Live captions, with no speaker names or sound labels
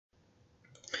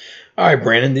All right,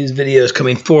 Brandon, these videos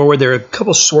coming forward, they're a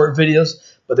couple short videos,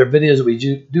 but they're videos that we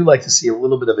do like to see a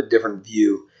little bit of a different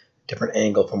view, different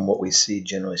angle from what we see,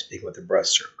 generally speaking, with the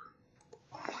breaststroke.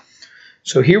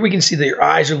 So here we can see that your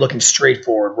eyes are looking straight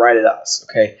forward, right at us,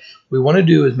 okay? What we want to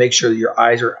do is make sure that your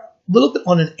eyes are a little bit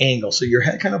on an angle, so your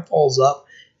head kind of falls up,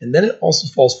 and then it also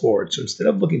falls forward. So instead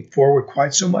of looking forward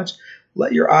quite so much,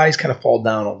 let your eyes kind of fall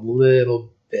down a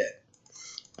little bit.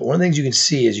 But one of the things you can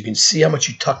see is you can see how much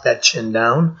you tuck that chin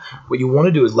down. What you want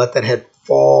to do is let that head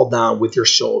fall down with your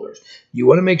shoulders. You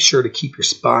want to make sure to keep your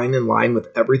spine in line with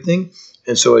everything.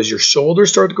 And so as your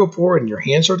shoulders start to go forward and your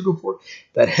hands start to go forward,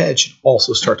 that head should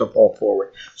also start to fall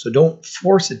forward. So don't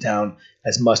force it down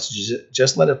as much.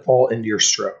 Just let it fall into your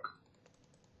stroke.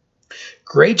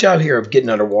 Great job here of getting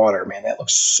underwater, man. That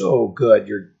looks so good.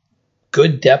 Your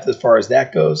good depth as far as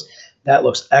that goes. That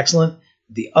looks excellent.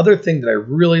 The other thing that I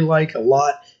really like a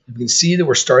lot, you can see that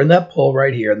we're starting that pull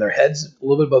right here, and their head's a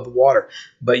little bit above the water.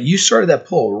 But you started that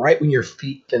pull right when your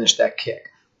feet finished that kick,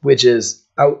 which is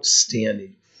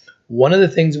outstanding. One of the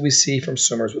things that we see from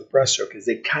swimmers with breaststroke is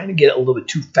they kind of get a little bit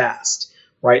too fast,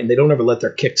 right? And they don't ever let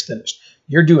their kicks finish.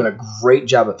 You're doing a great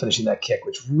job of finishing that kick,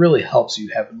 which really helps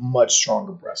you have a much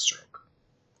stronger breaststroke.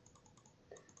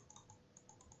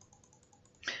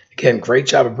 Again, great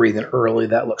job of breathing early.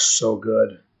 That looks so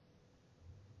good.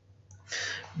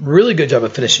 Really good job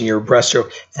of finishing your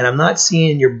breaststroke. And I'm not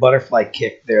seeing your butterfly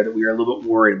kick there that we were a little bit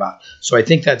worried about. So I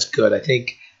think that's good. I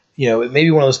think, it may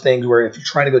be one of those things where if you're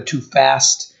trying to go too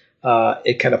fast,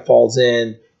 it kind of falls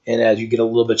in. And as you get a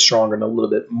little bit stronger and a little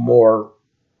bit more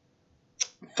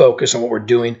focus on what we're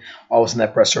doing, all of a sudden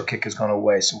that breaststroke kick has gone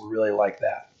away. So we really like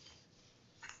that.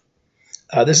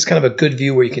 This is kind of a good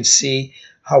view where you can see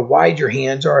how wide your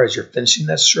hands are as you're finishing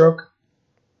that stroke.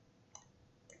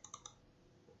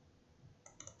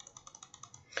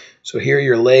 So here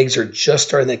your legs are just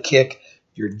starting that kick.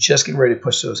 You're just getting ready to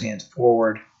push those hands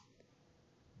forward.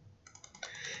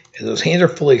 As those hands are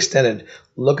fully extended,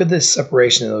 look at this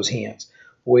separation of those hands.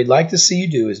 What we'd like to see you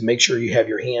do is make sure you have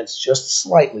your hands just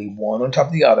slightly, one on top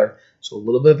of the other, so a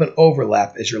little bit of an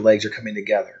overlap as your legs are coming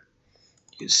together.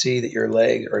 You can see that your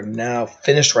legs are now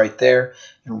finished right there.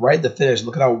 And right at the finish,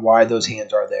 look at how wide those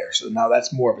hands are there. So now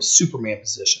that's more of a Superman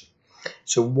position.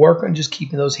 So work on just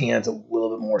keeping those hands a little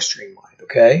bit more streamlined,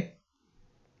 okay?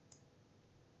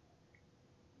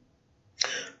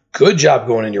 Good job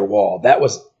going in your wall. That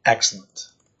was excellent.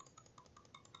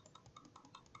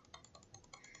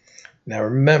 Now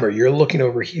remember, you're looking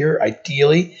over here.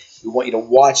 Ideally, we want you to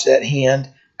watch that hand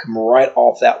come right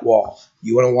off that wall.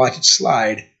 You want to watch it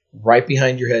slide right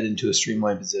behind your head into a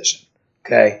streamlined position.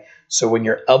 Okay? So when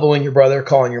you're elbowing your brother,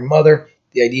 calling your mother,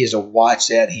 the idea is to watch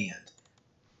that hand.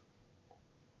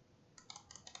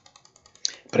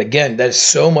 But again, that is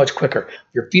so much quicker.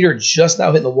 Your feet are just now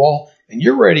hitting the wall, and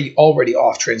you're already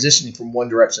off, transitioning from one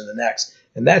direction to the next.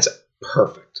 And that's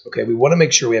perfect. Okay, we want to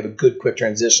make sure we have a good, quick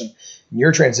transition. And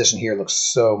your transition here looks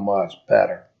so much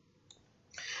better.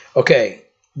 Okay,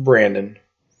 Brandon,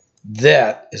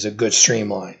 that is a good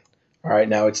streamline. All right,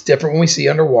 now it's different when we see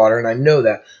underwater, and I know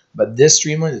that. But this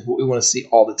streamline is what we want to see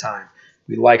all the time.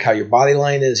 We like how your body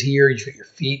line is here. You got your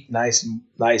feet nice and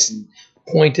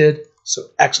pointed. So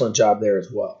excellent job there as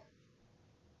well.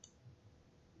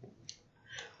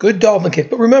 Good dolphin kick,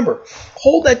 but remember,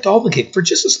 hold that dolphin kick for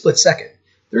just a split second.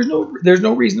 There's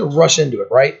no reason to rush into it,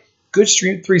 right? Good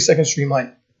 3-second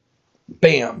streamline,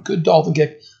 bam, good dolphin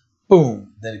kick,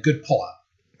 boom, then a good pull out.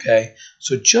 Okay,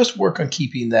 so just work on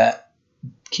keeping that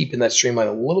streamline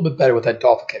a little bit better with that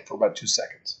dolphin kick for about 2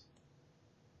 seconds.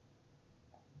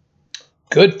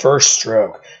 Good first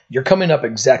stroke. You're coming up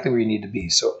exactly where you need to be.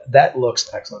 So that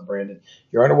looks excellent, Brandon.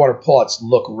 Your underwater pull-outs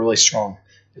look really strong.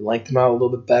 You lengthen them out a little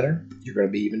bit better, you're going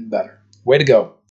to be even better. Way to go.